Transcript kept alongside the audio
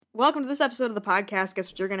Welcome to this episode of the podcast,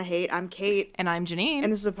 Guess What You're Gonna Hate. I'm Kate. And I'm Janine.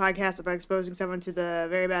 And this is a podcast about exposing someone to the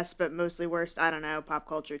very best, but mostly worst, I don't know, pop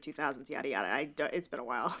culture, 2000s, yada yada. It's been a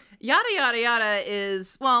while. Yada yada yada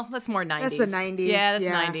is, well, that's more 90s. That's the 90s. Yeah, that's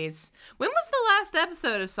 90s. When was the last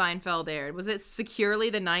episode of Seinfeld aired? Was it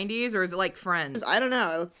securely the 90s, or is it like Friends? I don't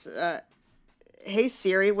know. Let's, hey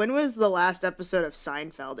Siri, when was the last episode of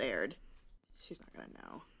Seinfeld aired? She's not gonna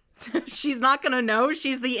know. She's not gonna know.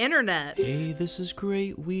 She's the internet. Hey, this is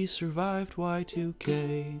great. We survived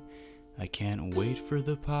Y2K. I can't wait for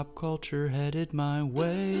the pop culture headed my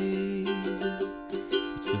way.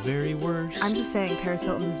 It's the very worst. I'm just saying Paris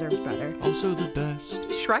Hilton deserves better. Also the best.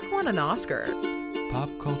 Shrek won an Oscar.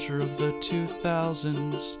 Pop culture of the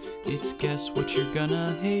 2000s. It's Guess What You're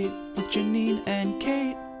Gonna Hate with Janine and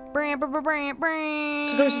Kate.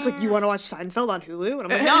 She's always just like, you want to watch Seinfeld on Hulu? And I'm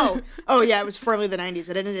like, no. Oh, yeah, it was formerly the 90s.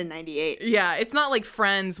 It ended in 98. Yeah, it's not like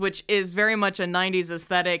Friends, which is very much a 90s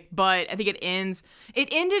aesthetic, but I think it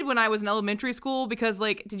ended when I was in elementary school because,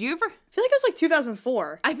 like, did you ever... I feel like it was like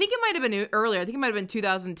 2004. I think it might have been earlier. I think it might have been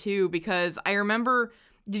 2002 because I remember...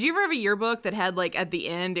 Did you ever have a yearbook that had, like, at the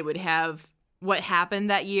end, it would have what happened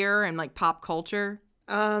that year and, like, pop culture?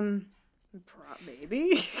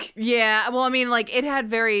 Maybe. Yeah, well, I mean, like, it had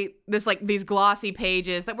these glossy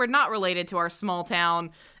pages that were not related to our small town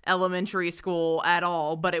elementary school at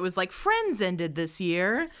all, but it was like, Friends ended this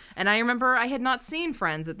year, and I remember I had not seen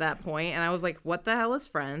Friends at that point, and I was like, what the hell is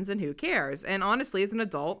Friends, and who cares? And honestly, as an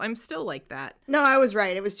adult, I'm still like that. No, I was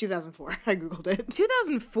right. It was 2004. I Googled it.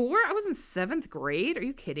 2004? I was in 7th grade? Are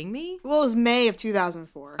you kidding me? Well, it was May of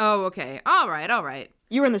 2004. Oh, okay. All right.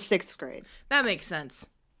 You were in the 6th grade. That makes sense.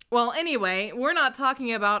 Well, anyway, we're not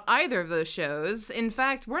talking about either of those shows. In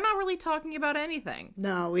fact, we're not really talking about anything.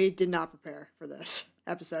 No, we did not prepare for this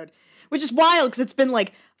episode, which is wild because it's been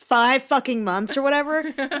like 5 fucking months or whatever.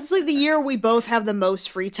 It's like the year we both have the most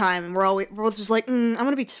free time, and we're both just like, I'm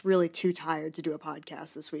gonna be really too tired to do a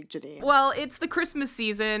podcast this week, Janine. Well, it's the Christmas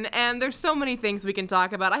season, and there's so many things we can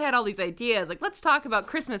talk about. I had all these ideas, like, let's talk about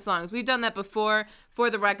Christmas songs. We've done that before. For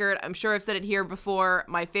the record, I'm sure I've said it here before.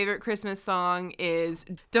 My favorite Christmas song is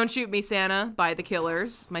Don't Shoot Me, Santa by The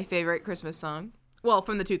Killers. My favorite Christmas song. Well,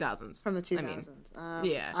 from the 2000s. From the 2000s.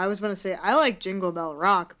 Yeah. I was going to say, I like Jingle Bell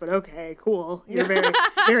Rock, but okay, cool. You're very,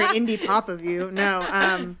 very indie pop of you. No,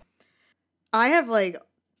 I have, like,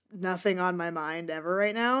 nothing on my mind ever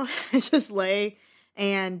right now. I just lay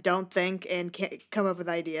and don't think and can't come up with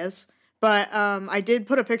ideas. But I did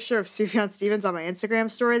put a picture of Sufjan Stevens on my Instagram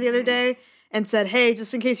story the other day and said, hey,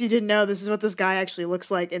 just in case you didn't know, this is what this guy actually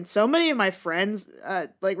looks like. And so many of my friends,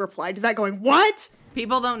 replied to that going, what?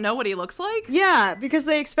 People don't know what he looks like? Yeah, because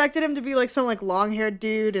they expected him to be, like, some, like, long-haired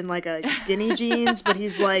dude in, like, a skinny jeans, but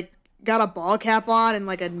he's, like, got a ball cap on and,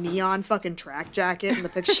 like, a neon fucking track jacket in the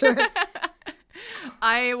picture.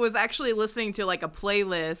 I was actually listening to, like, a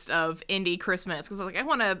playlist of indie Christmas, because I was like, I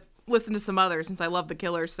want to listen to some others since I love The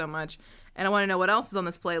Killers so much, and I want to know what else is on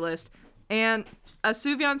this playlist. And a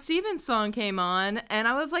Sufjan Stevens song came on, and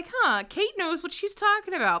I was like, Kate knows what she's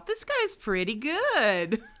talking about. This guy's pretty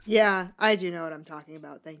good. Yeah, I do know what I'm talking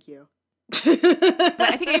about. Thank you.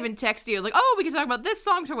 I think I even texted you. I was like, oh, we can talk about this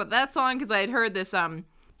song, talk about that song, because I had heard this,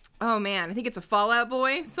 oh man, I think it's a Fall Out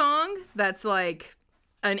Boy song that's like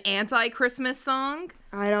an anti-Christmas song.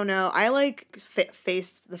 I don't know. I, like,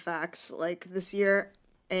 faced the facts, like, this year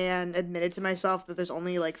and admitted to myself that there's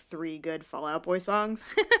only, like, 3 good Fall Out Boy songs.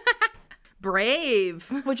 Brave.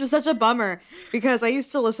 Which was such a bummer, because I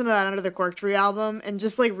used to listen to that Under the Cork Tree album and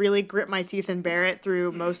just, like, really grit my teeth and bear it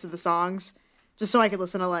through most of the songs, just so I could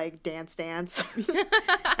listen to, like, Dance Dance. And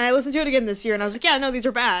I listened to it again this year, and I was like, yeah, no, these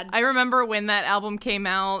are bad. I remember when that album came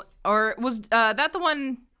out, or was that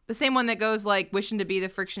the same one that goes, like, wishing to be the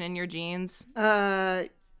friction in your jeans?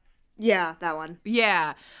 Yeah, that one.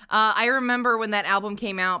 Yeah. I remember when that album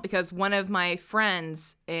came out because one of my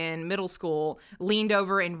friends in middle school leaned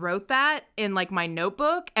over and wrote that in, like, my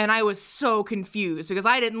notebook, and I was so confused because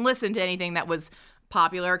I didn't listen to anything that was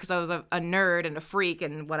popular because I was a nerd and a freak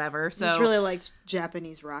and whatever. So just really liked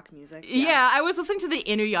Japanese rock music. Yeah, I was listening to the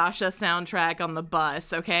Inuyasha soundtrack on the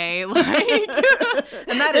bus, okay? Like,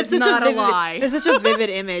 and that is not a lie. It's such a vivid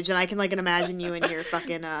image, and I can, like, imagine you in your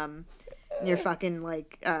fucking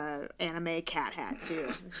like anime cat hat too.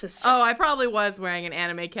 It's just I probably was wearing an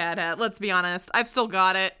anime cat hat. Let's be honest. I've still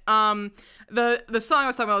got it. The song I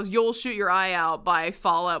was talking about was "You'll Shoot Your Eye Out" by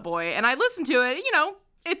Fall Out Boy, and I listened to it. You know,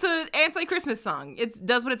 it's an anti-Christmas song. It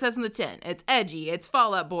does what it says in the tin. It's edgy. It's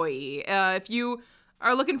Fall Out Boy-y. If you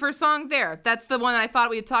are looking for a song, that's the one I thought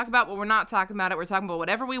we'd talk about, but we're not talking about it. We're talking about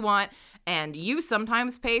whatever we want, and you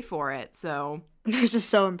sometimes pay for it. So it's just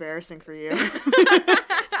so embarrassing for you.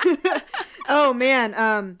 Oh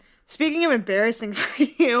man, Speaking of embarrassing for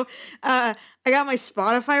you, I got my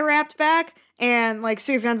Spotify Wrapped back, and like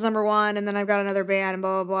Sufjan's number 1, and then I've got another band and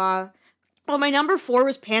blah blah blah. Well, my number 4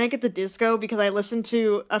 was Panic at the Disco because I listened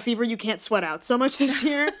to A Fever You Can't Sweat Out so much this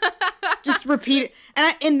year. Just repeat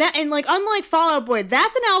it. And like unlike Fall Out Boy,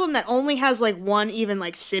 that's an album that only has like one even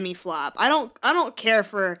like semi-flop. I don't care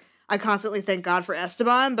for I Constantly Thank God for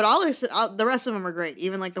Esteban, but the rest of them are great,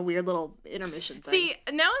 even like the weird little intermission thing. See,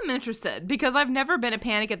 now I'm interested because I've never been a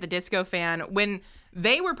Panic at the Disco fan. When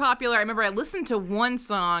they were popular, I remember I listened to one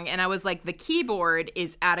song and I was like, the keyboard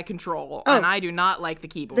is out of control, and I do not like the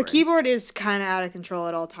keyboard. The keyboard is kind of out of control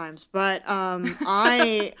at all times, but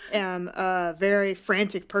I am a very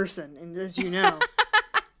frantic person, and as you know,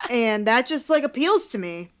 and that just like appeals to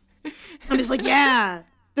me. I'm just like, yeah,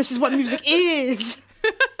 this is what music is.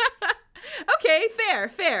 Okay,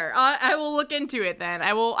 fair. I will look into it then.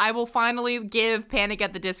 I will finally give Panic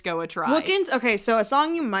at the Disco a try. Okay, so a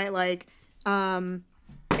song you might like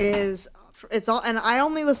is it's all, and I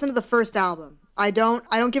only listen to the first album. I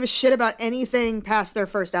don't give a shit about anything past their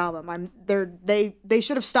first album. They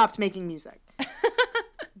should have stopped making music.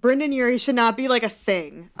 Brendan Urie should not be like a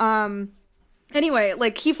thing. Anyway,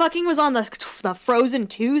 like he fucking was on the Frozen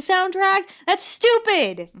 2 soundtrack. That's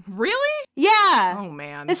stupid. Really? Yeah. Oh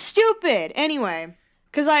man. It's stupid. Anyway,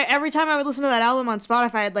 because every time I would listen to that album on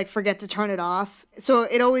Spotify, I'd like forget to turn it off. So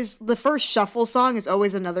the first shuffle song is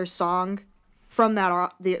always another song from that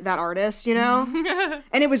artist, you know?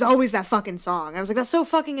 And it was always that fucking song. I was like, that's so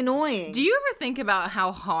fucking annoying. Do you ever think about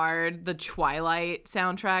how hard the Twilight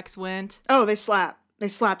soundtracks went? Oh, they slap. They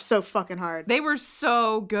slap so fucking hard. They were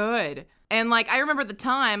so good. And, like, I remember at the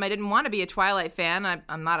time, I didn't want to be a Twilight fan.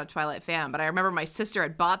 I'm not a Twilight fan, but I remember my sister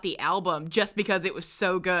had bought the album just because it was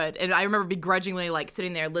so good. And I remember begrudgingly, like,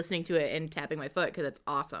 sitting there listening to it and tapping my foot because it's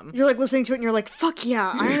awesome. You're, like, listening to it and you're like, fuck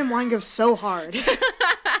yeah, Iron and Wine goes so hard.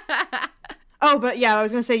 Oh, but yeah, I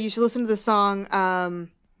was going to say, you should listen to the song.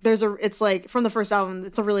 It's, like, from the first album,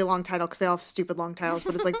 it's a really long title because they all have stupid long titles,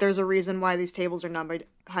 but it's like, there's a reason why these tables are numbered.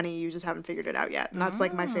 Honey, you just haven't figured it out yet. And that's,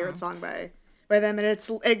 like, my favorite song by them, and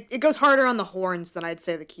it goes harder on the horns than I'd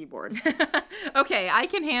say the keyboard. Okay, I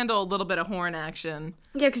can handle a little bit of horn action.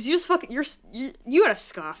 Yeah, because you just you had a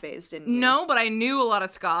ska phase, didn't you? No, but I knew a lot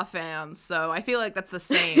of ska fans, so I feel like that's the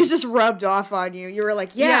same. It just rubbed off on you. You were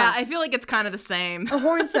like, yeah, I feel like it's kind of the same. A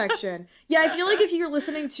horn section. Yeah, I feel like if you're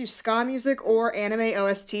listening to ska music or anime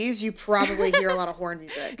OSTs, you probably hear a lot of horn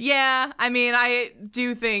music. Yeah, I mean, I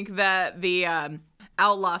do think that the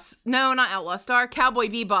Star, Cowboy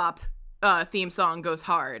Bebop theme song goes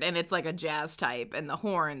hard, and it's like a jazz type, and the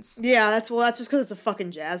horns. Yeah, that's just because it's a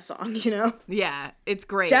fucking jazz song, you know? Yeah, it's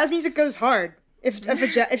great. Jazz music goes hard.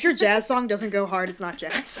 If your jazz song doesn't go hard, it's not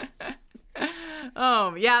jazz.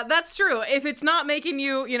 Oh, yeah, that's true. If it's not making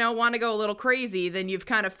you, want to go a little crazy, then you've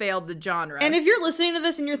kind of failed the genre. And if you're listening to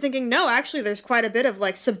this and you're thinking, no, actually, there's quite a bit of,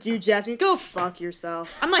 like, subdued jazz music, go fuck yourself.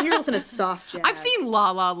 I'm not here to listen to soft jazz. I've seen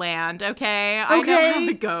La La Land, okay? I know how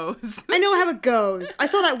it goes. I know how it goes. I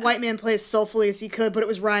saw that white man play as soulfully as he could, but it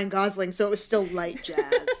was Ryan Gosling, so it was still light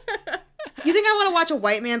jazz. You think I want to watch a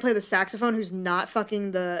white man play the saxophone who's not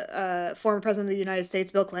fucking the former president of the United States,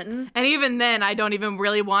 Bill Clinton? And even then, I don't even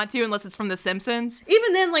really want to unless it's from The Simpsons.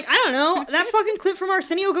 Even then, like, I don't know. That fucking clip from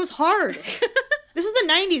Arsenio goes hard. This is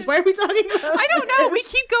the 90s. Why are we talking about I don't know. We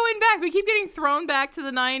keep going back. We keep getting thrown back to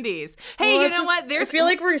the 90s. Hey, well, you know what? I feel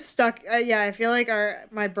like we're stuck. I feel like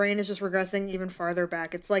my brain is just regressing even farther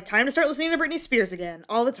back. It's like time to start listening to Britney Spears again,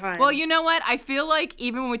 all the time. Well, you know what? I feel like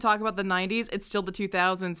even when we talk about the 90s, it's still the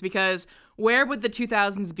 2000s, because where would the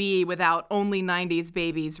 2000s be without only 90s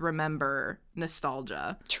babies remember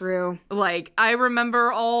nostalgia? True. Like, I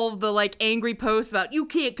remember all the, like, angry posts about, you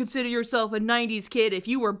can't consider yourself a 90s kid if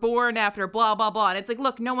you were born after blah, blah, blah. And it's like,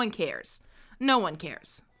 look, no one cares. No one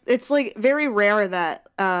cares. It's, like, very rare that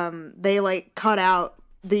they, like, cut out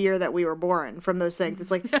the year that we were born from those things.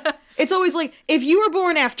 It's like, it's always like, if you were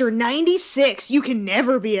born after 96, you can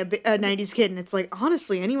never be a 90s kid. And it's like,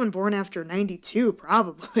 honestly, anyone born after 92,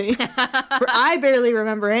 probably. I barely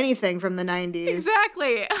remember anything from the 90s.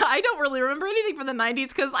 Exactly. I don't really remember anything from the 90s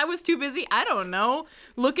because I was too busy, I don't know,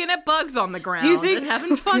 looking at bugs on the ground and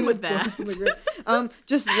having fun with that.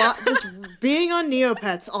 Just being on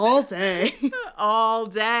Neopets all day. All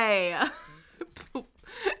day.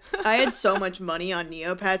 I had so much money on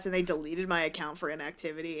Neopets and they deleted my account for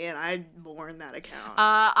inactivity, and I mourn that account.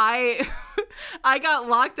 I got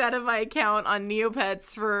locked out of my account on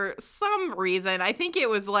Neopets for some reason. I think it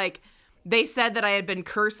was like they said that I had been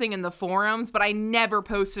cursing in the forums, but I never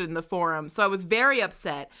posted in the forums. So I was very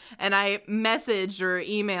upset. And I messaged or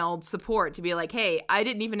emailed support to be like, hey, I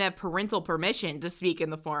didn't even have parental permission to speak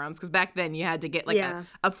in the forums. Because back then you had to get like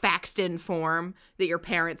a faxed in form that your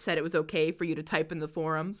parents said it was okay for you to type in the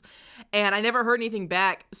forums. And I never heard anything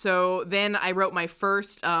back. So then I wrote my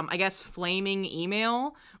first, I guess, flaming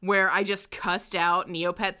email where I just cussed out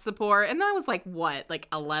Neopets support. And that was like, what, like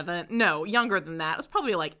 11? No, younger than that. It was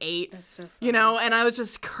probably like 8. That's so funny. You know, and I was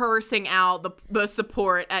just cursing out the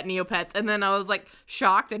support at Neopets. And then I was like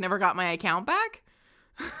shocked I never got my account back.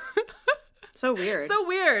 So weird. So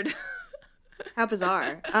weird. How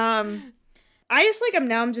bizarre. I just like,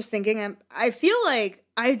 I'm just thinking, I feel like,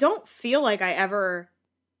 I don't feel like I ever,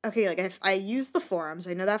 okay, like if I use the forums,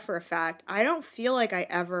 I know that for a fact. I don't feel like I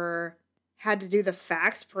ever had to do the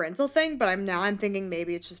fax parental thing, but I'm thinking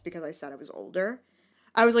maybe it's just because I said I was older.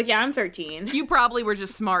 I was like, yeah, I'm 13. You probably were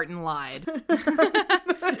just smart and lied.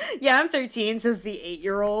 Yeah, I'm 13, says the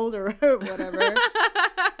 8-year-old or whatever.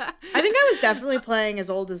 I think I was definitely playing as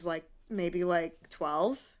old as like maybe like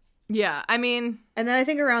 12. Yeah, I mean, And then I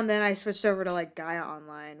think around then I switched over to like Gaia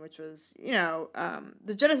Online, which was, you know,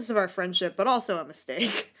 the genesis of our friendship, but also a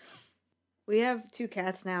mistake. We have 2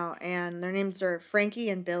 cats now, and their names are Frankie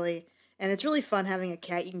and Billy. And it's really fun having a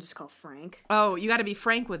cat you can just call Frank. oh, you got to be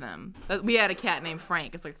frank with him. We had a cat named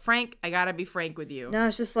Frank. It's like, Frank, I got to be frank with you. No,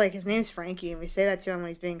 it's just like his name's Frankie, and we say that to him when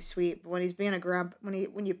he's being sweet. But when he's being a grump,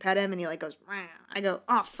 when you pet him and he like goes, "Wah," I go,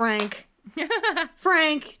 oh, Frank,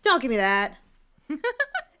 Frank, don't give me that.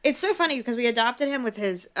 It's so funny because we adopted him with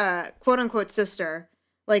his quote unquote sister.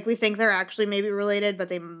 Like we think they're actually maybe related, but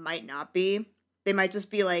they might not be. They might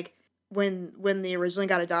just be like, when they originally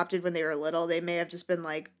got adopted when they were little, they may have just been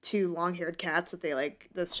like 2 long-haired cats that they like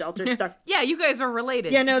the shelter stuck. Yeah, you guys are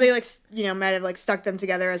related. Yeah, no, they like, you know, might have like stuck them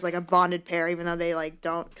together as like a bonded pair, even though they like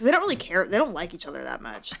don't, because they don't really care. They don't like each other that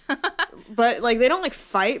much. But like they don't like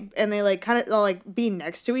fight, and they like they'll like be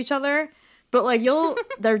next to each other. But like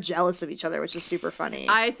they're jealous of each other, which is super funny.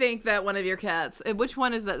 I think that one of your cats, which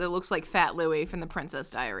one is that looks like Fat Louie from the Princess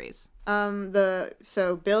Diaries?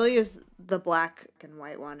 So Billy is the black and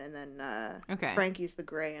white one, and then Okay. Frankie's the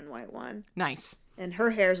gray and white one. Nice. And her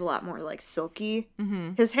hair's a lot more like silky.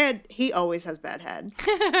 Mm-hmm. His hair, he always has bad head.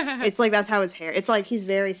 It's like that's how his hair. It's like he's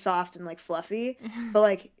very soft and like fluffy, but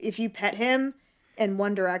like if you pet him in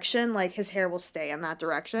one direction, like his hair will stay in that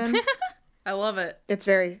direction. I love it. It's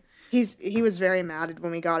very. He was very mad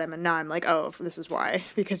when we got him, and now I'm like, oh, this is why,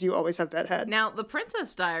 because you always have bad head. Now, The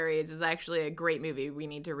Princess Diaries is actually a great movie we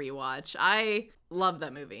need to rewatch. I love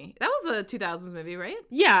that movie. That was a 2000s movie, right?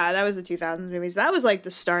 Yeah, that was the 2000s movies. That was like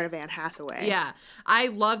the start of Anne Hathaway. Yeah. I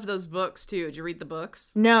loved those books, too. Did you read the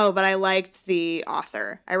books? No, but I liked the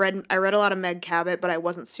author. I read a lot of Meg Cabot, but I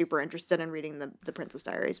wasn't super interested in reading the Princess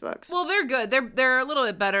Diaries books. Well, they're good. They're a little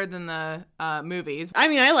bit better than the movies. I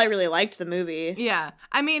mean, I really liked the movie. Yeah.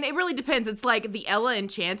 I mean, it really depends. It's like the Ella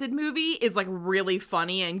Enchanted movie is like really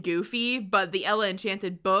funny and goofy, but the Ella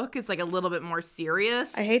Enchanted book is like a little bit more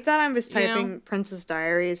serious. I hate that I was typing You know? Princess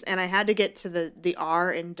Diaries, and I had to get to the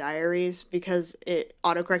R in Diaries because it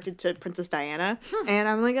autocorrected to Princess Diana. And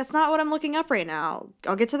I'm like, that's not what I'm looking up right now.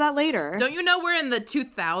 I'll get to that later. Don't you know we're in the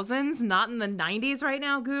 2000s, not in the 90s right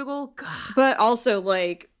now, Google? God. But also,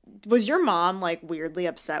 like, was your mom, like, weirdly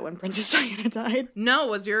upset when Princess Diana died? No,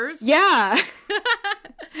 was yours? Yeah.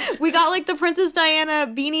 We got, like, the Princess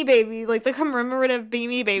Diana Beanie Baby, like, the commemorative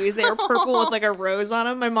Beanie Babies. They were purple with, like, a rose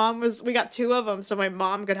on them. We got 2 of them, so my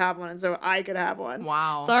mom could have one, and so I could have one.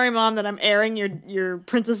 Wow. Sorry, Mom, that I'm airing your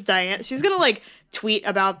Princess Diana. She's gonna, like, tweet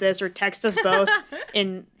about this or text us both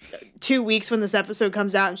in 2 weeks when this episode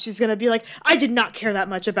comes out, and she's gonna be like, I did not care that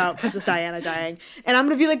much about Princess Diana dying. And I'm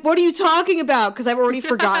gonna be like, what are you talking about? Because I've already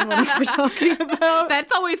forgotten what we were talking about.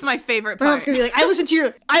 That's always my favorite My part. mom's gonna be like, I listened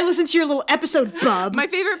to your little episode, bub. My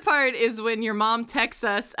favorite part is when your mom texts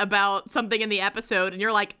us about something in the episode and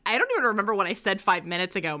you're like, I don't even remember what I said 5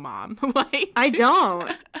 minutes ago, Mom. Like, I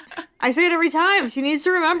don't. I say it every time. She needs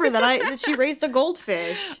to remember that she raised a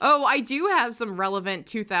goldfish. oh, I do have some relevant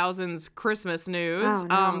 2000s Christmas news. Oh,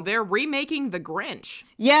 no. They're remaking The Grinch.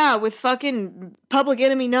 Yeah, with fucking Public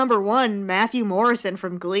Enemy #1, Matthew Morrison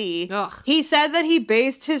from Glee. Ugh. He said that he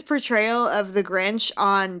based his portrayal of the Grinch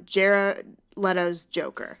on Jared Leto's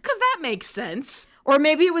Joker. Because that makes sense. Or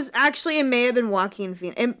maybe it may have been Joaquin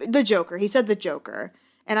Phoenix. The Joker. He said the Joker.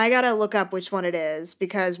 And I gotta look up which one it is,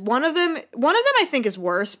 because one of them I think is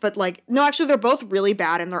worse, but like, no, actually they're both really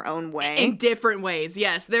bad in their own way. In different ways,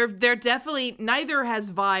 yes. They're definitely, neither has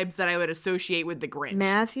vibes that I would associate with The Grinch.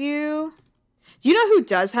 Matthew? You know who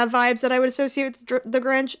does have vibes that I would associate with the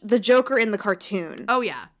Grinch? The Joker in the cartoon. Oh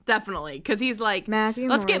yeah, definitely, because he's like, Matthew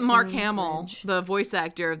let's get Morrison, Mark Hamill, Grinch. the voice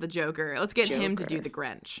actor of the Joker. Let's get him to Joker. do the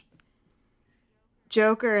Grinch.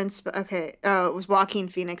 Joker and it was Joaquin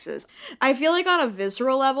Phoenix's. I feel like on a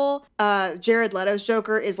visceral level, Jared Leto's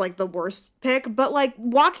Joker is like the worst pick, but like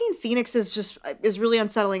Joaquin Phoenix is really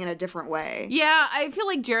unsettling in a different way. Yeah, I feel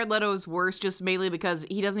like Jared Leto is worse just mainly because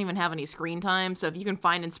he doesn't even have any screen time. So if you can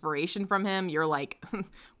find inspiration from him, you're like,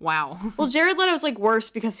 wow. Well, Jared Leto's like worse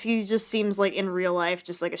because he just seems like in real life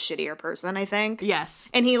just like a shittier person, I think. Yes.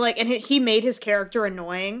 And he made his character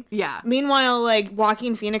annoying. Yeah. Meanwhile, like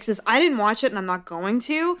Joaquin Phoenix's, I didn't watch it and I'm not going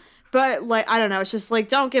to, but like I don't know, it's just like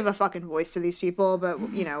don't give a fucking voice to these people,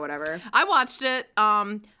 but you know, whatever. I watched it.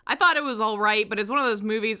 I thought it was all right, but it's one of those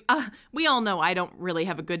movies. We all know I don't really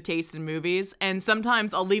have a good taste in movies, and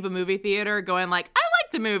sometimes I'll leave a movie theater going like, I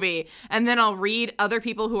liked the movie, and then I'll read other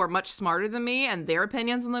people who are much smarter than me and their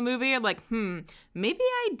opinions on the movie. I'm like, maybe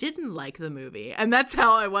I didn't like the movie, and that's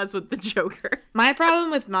how I was with the Joker. My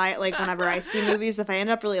problem with whenever I see movies, if I end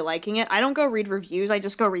up really liking it, I don't go read reviews. I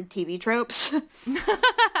just go read TV tropes.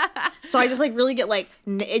 So I just like really get like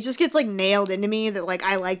it just gets like nailed into me that like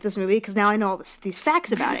I like this movie because now I know all these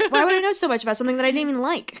facts about it. Why would I know so much about something that I didn't even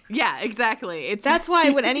like? Yeah, exactly. That's why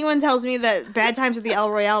when anyone tells me that Bad Times at the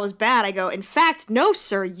El Royale was bad, I go, in fact, no,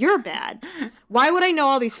 sir, you're bad. Why would I know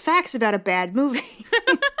all these facts about a bad movie?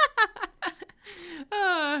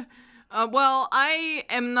 Well, I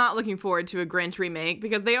am not looking forward to a Grinch remake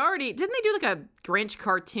because didn't they do like a Grinch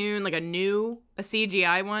cartoon, like a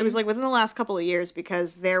CGI one? It was like within the last couple of years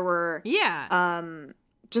because there were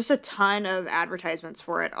just a ton of advertisements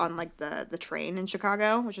for it on like the train in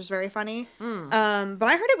Chicago, which was very funny. But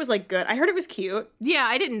I heard it was like good. I heard it was cute. Yeah,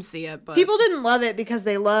 I didn't see it, but People didn't love it because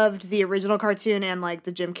they loved the original cartoon and like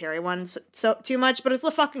the Jim Carrey ones so too much, but it's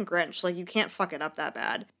the fucking Grinch. Like you can't fuck it up that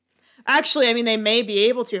bad. Actually, I mean, they may be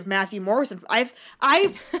able to if Matthew Morrison. I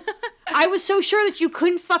was so sure that you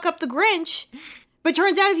couldn't fuck up the Grinch, but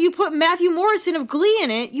turns out if you put Matthew Morrison of Glee in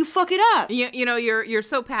it, you fuck it up. You know, you're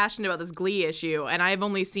so passionate about this Glee issue, and I've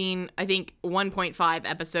only seen, I think, 1.5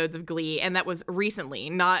 episodes of Glee, and that was recently,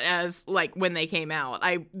 not as, like, when they came out.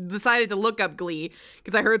 I decided to look up Glee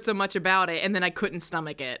because I heard so much about it, and then I couldn't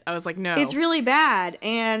stomach it. I was like, no. It's really bad,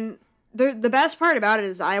 and the best part about it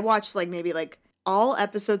is I watched, like, maybe, like, all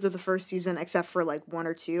episodes of the first season except for like one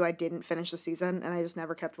or two. I didn't finish the season and I just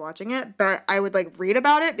never kept watching it, but I would like read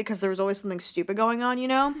about it because there was always something stupid going on, you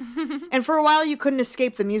know? And for a while you couldn't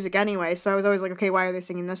escape the music anyway, so I was always like, okay, why are they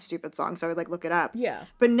singing this stupid song? So I would like look it up. Yeah.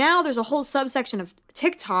 But now there's a whole subsection of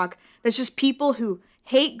TikTok that's just people who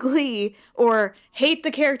hate Glee or hate the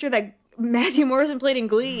character that Matthew Morrison played in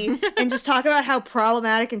Glee and just talk about how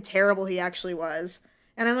problematic and terrible he actually was.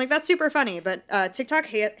 And I'm like, that's super funny, but TikTok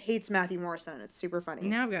hates Matthew Morrison, and it's super funny.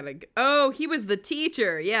 Now I've got to... Oh, he was the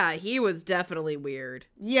teacher. Yeah, he was definitely weird.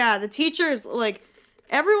 Yeah, the teachers, like,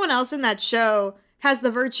 everyone else in that show has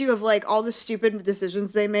the virtue of, like, all the stupid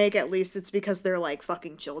decisions they make, at least it's because they're, like,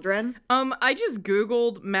 fucking children. I just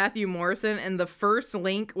Googled Matthew Morrison, and the first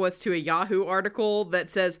link was to a Yahoo article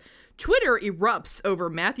that says... Twitter erupts over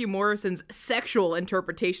Matthew Morrison's sexual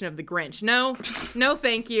interpretation of the Grinch. No,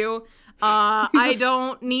 thank you. I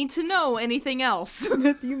don't need to know anything else.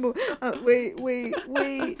 Matthew wait.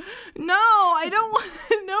 No, I don't want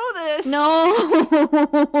to know this.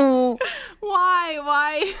 No. Why?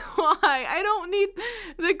 I don't need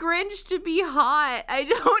the Grinch to be hot. I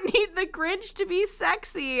don't need the Grinch to be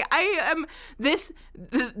sexy. This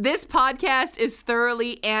podcast is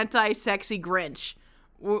thoroughly anti-sexy Grinch.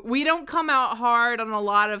 We don't come out hard on a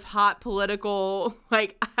lot of hot political,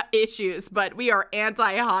 like, issues, but we are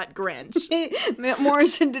anti-hot Grinch. Matt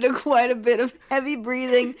Morrison did quite a bit of heavy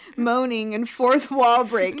breathing, moaning, and fourth wall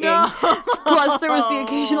breaking. No. Plus, there was the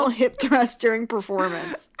occasional hip thrust during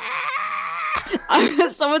performance.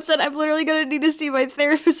 Someone said, I'm literally going to need to see my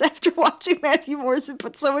therapist after watching Matthew Morrison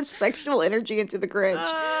put so much sexual energy into the Grinch.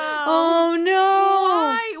 Oh,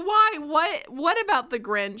 no. Why? What about the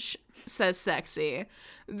Grinch says sexy?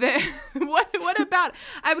 What about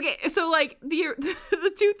okay, so like the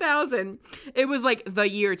 2000, it was like the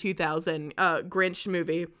year 2000 Grinch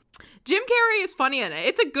movie. Jim Carrey is funny in it.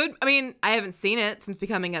 It's a good, I mean, I haven't seen it since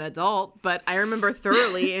becoming an adult, but I remember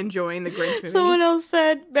thoroughly enjoying the Grinch movie. Someone else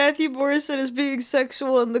said Matthew Morrison is being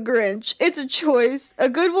sexual in the Grinch. It's a choice. A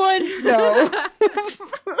good one? No.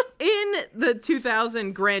 In the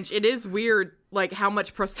 2000 Grinch, it is weird like how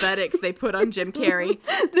much prosthetics they put on Jim Carrey.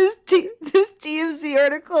 This TMZ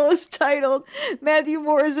article is titled "Matthew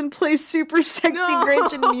Morrison plays super sexy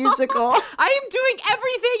Grinch in musical." I am doing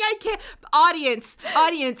everything I can. Audience,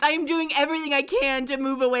 I am doing everything I can to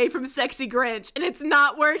move away from sexy Grinch, and it's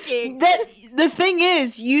not working. The thing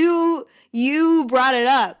is, you brought it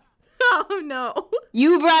up. Oh no.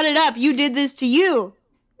 You brought it up. You did this to you.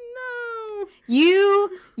 No.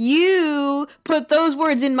 You put those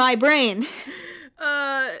words in my brain.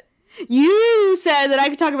 You said that I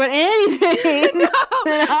could talk about anything. No,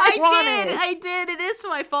 I I did. It is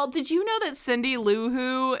my fault. Did you know that Cindy Lou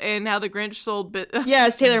Who and How the Grinch Sold Yeah,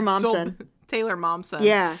 it's Taylor Momsen. Taylor Momsen.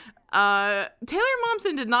 Yeah. Taylor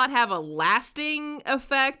Momsen did not have a lasting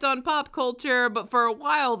effect on pop culture, but for a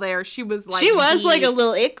while there, she was like like a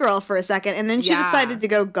little it girl for a second, and then she decided to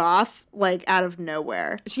go goth, like, out of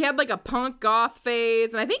nowhere. She had like a punk goth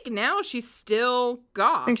phase, and I think now she's still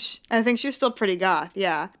goth. I think she's still pretty goth,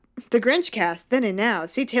 yeah. The Grinch cast, then and now.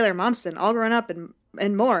 See Taylor Momsen, all grown up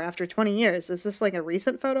and more after 20 years. Is this like a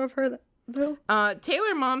recent photo of her, though?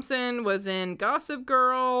 Taylor Momsen was in Gossip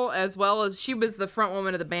Girl, as well as she was the front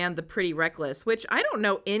woman of the band The Pretty Reckless, which I don't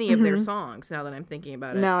know any of their songs now that I'm thinking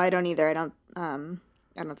about it. No, I don't either. I don't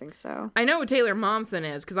think so. I know who Taylor Momsen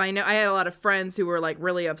is because I had a lot of friends who were like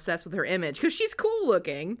really obsessed with her image because she's cool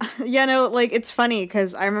looking. Yeah, no, like it's funny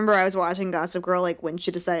because I remember I was watching Gossip Girl like when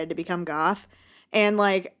she decided to become goth. And,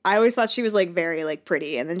 like, I always thought she was, like, very, like,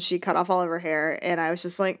 pretty. And then she cut off all of her hair. And I was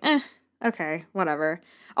just like, okay, whatever.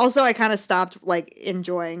 Also, I kind of stopped, like,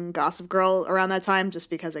 enjoying Gossip Girl around that time just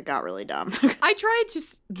because it got really dumb. I tried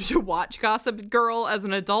to watch Gossip Girl as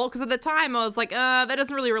an adult because at the time I was like, that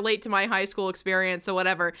doesn't really relate to my high school experience, so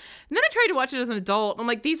whatever. And then I tried to watch it as an adult. And I'm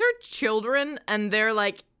like, these are children and they're,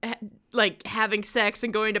 like having sex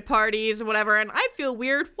and going to parties and whatever, and I feel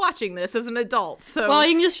weird watching this as an adult. So well,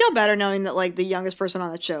 you can just feel better knowing that like the youngest person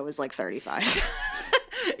on the show is like 35.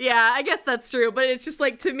 Yeah, I guess that's true, but it's just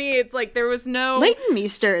like to me, it's like there was no. Leighton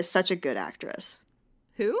Meester is such a good actress.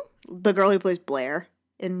 Who? The girl who plays Blair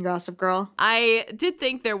in Gossip Girl. I did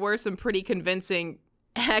think there were some pretty convincing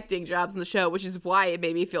acting jobs in the show, which is why it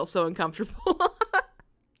made me feel so uncomfortable.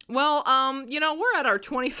 Well, we're at our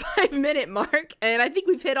 25-minute mark, and I think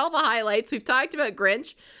we've hit all the highlights. We've talked about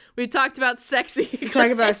Grinch. We've talked about sexy Grinch. We've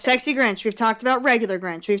talked about sexy Grinch. We've talked about regular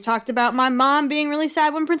Grinch. We've talked about my mom being really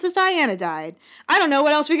sad when Princess Diana died. I don't know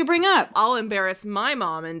what else we could bring up. I'll embarrass my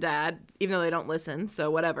mom and dad, even though they don't listen,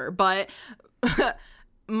 so whatever. But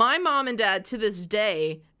my mom and dad, to this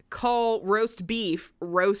day, call roast beef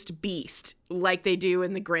roast beast like they do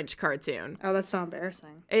in the Grinch cartoon. Oh, that's so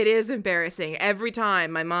embarrassing. It is embarrassing. Every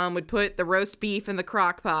time my mom would put the roast beef in the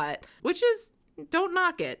crock pot, which is, don't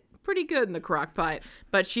knock it, pretty good in the crock pot.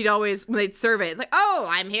 But she'd always, when they'd serve it, it's like, oh,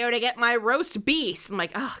 I'm here to get my roast beef. I'm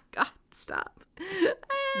like, oh, God, stop.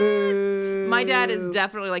 Boo. My dad is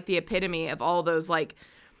definitely like the epitome of all those, like,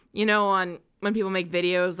 on when people make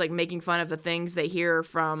videos, like making fun of the things they hear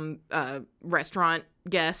from restaurant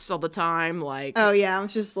guests all the time, like, oh yeah, I'm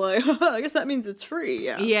just like, I guess that means it's free.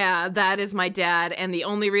 Yeah, that is my dad, and the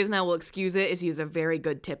only reason I will excuse it is he's a very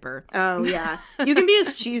good tipper. Oh yeah, you can be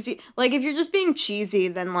as cheesy, like if you're just being cheesy,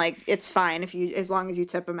 then like it's fine as long as you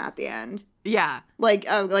tip him at the end. Yeah, like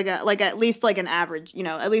at least like an average,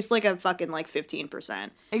 at least like a fucking like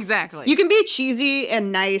 15%. Exactly. You can be cheesy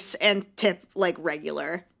and nice and tip like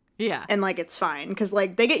regular. Yeah, and like it's fine because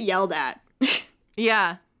like they get yelled at.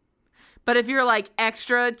 Yeah. But if you're, like,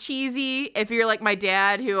 extra cheesy, if you're like my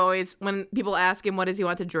dad, who always, when people ask him what does he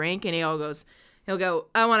want to drink, and he'll go,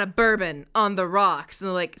 I want a bourbon on the rocks. And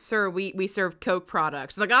they're like, sir, we serve Coke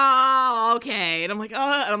products. It's like, oh, okay. And I'm like,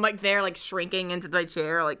 oh, and I'm like there, like, shrinking into my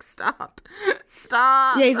chair, like, stop.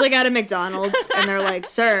 Yeah, he's like at a McDonald's, and they're like,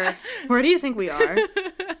 sir, where do you think we are?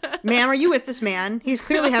 Ma'am, are you with this man? He's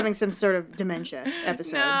clearly having some sort of dementia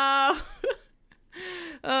episode. No.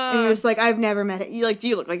 And you're just like, I've never met him. You like, do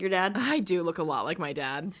you look like your dad? I do look a lot like my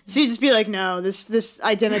dad. So you just be like, no, this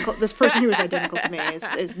person who is identical to me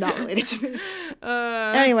is not related to me.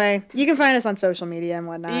 Anyway, you can find us on social media and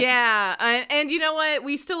whatnot. Yeah, and you know what?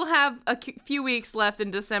 We still have a few weeks left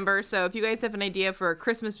in December, so if you guys have an idea for a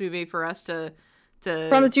Christmas movie for us to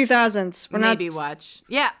from the 2000s, maybe watch.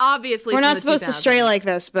 Yeah, obviously we're not supposed to stray like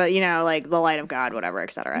this, but like the light of God, whatever,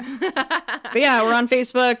 etc. But yeah, we're on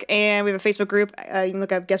Facebook and we have a Facebook group. You can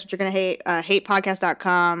look up Guess What You're Gonna Hate,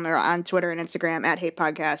 hatepodcast.com, or on Twitter and Instagram at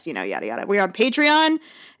hatepodcast. Yada yada. We're on Patreon.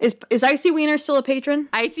 Is Icy Wiener still a patron?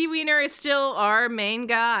 Icy Wiener is still our main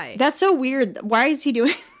guy. That's so weird. Why is he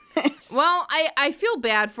doing? Well, I feel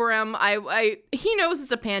bad for him. He knows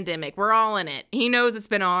it's a pandemic. We're all in it. He knows it's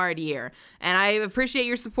been a hard year, and I appreciate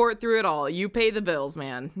your support through it all. You pay the bills,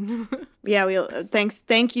 man. Yeah,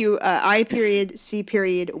 thank you, I.C.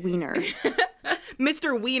 Wiener.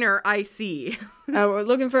 Mr. Wiener, I see. We're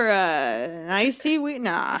looking for an icy wheat.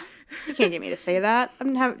 Nah, you can't get me to say that.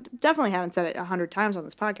 Definitely haven't said it 100 times on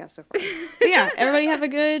this podcast so far. But yeah, everybody have a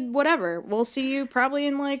good whatever. We'll see you probably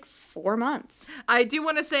in like 4 months. I do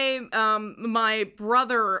want to say, my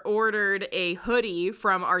brother ordered a hoodie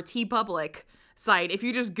from our TeePublic site. If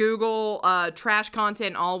you just Google trash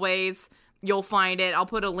content always, you'll find it. I'll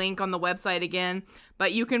put a link on the website again.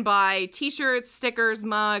 But you can buy t-shirts, stickers,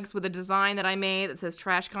 mugs with a design that I made that says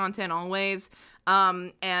trash content always.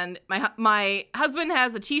 And my husband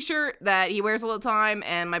has a t-shirt that he wears all the time,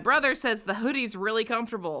 and my brother says the hoodie's really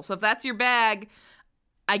comfortable. So if that's your bag,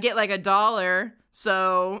 I get like $1.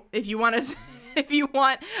 So if you want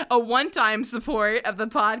a one-time support of the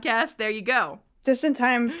podcast, there you go. Just in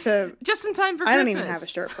time for Christmas. I don't even have a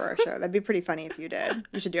shirt for our show. That'd be pretty funny if you did.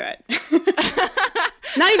 You should do it.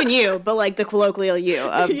 Not even you, but like the colloquial you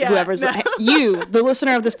of whoever's you, the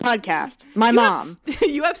listener of this podcast, my mom.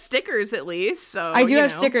 You have stickers at least, so I do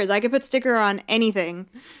have stickers. I could put sticker on anything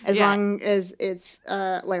as long as it's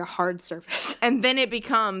like a hard surface. And then it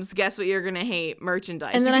becomes guess what you're gonna hate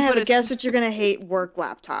merchandise. And then I have a guess what you're gonna hate work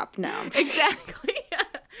laptop. No, exactly.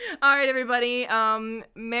 All right, everybody.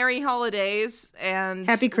 Merry holidays and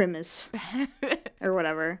happy Christmas or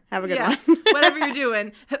whatever. Have a good one. Whatever you're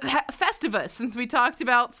doing, Festivus. Since we talked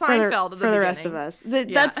about Seinfeld for the rest of us,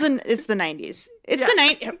 it's the 90s. It's the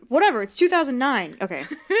night. Whatever. It's 2009. Okay.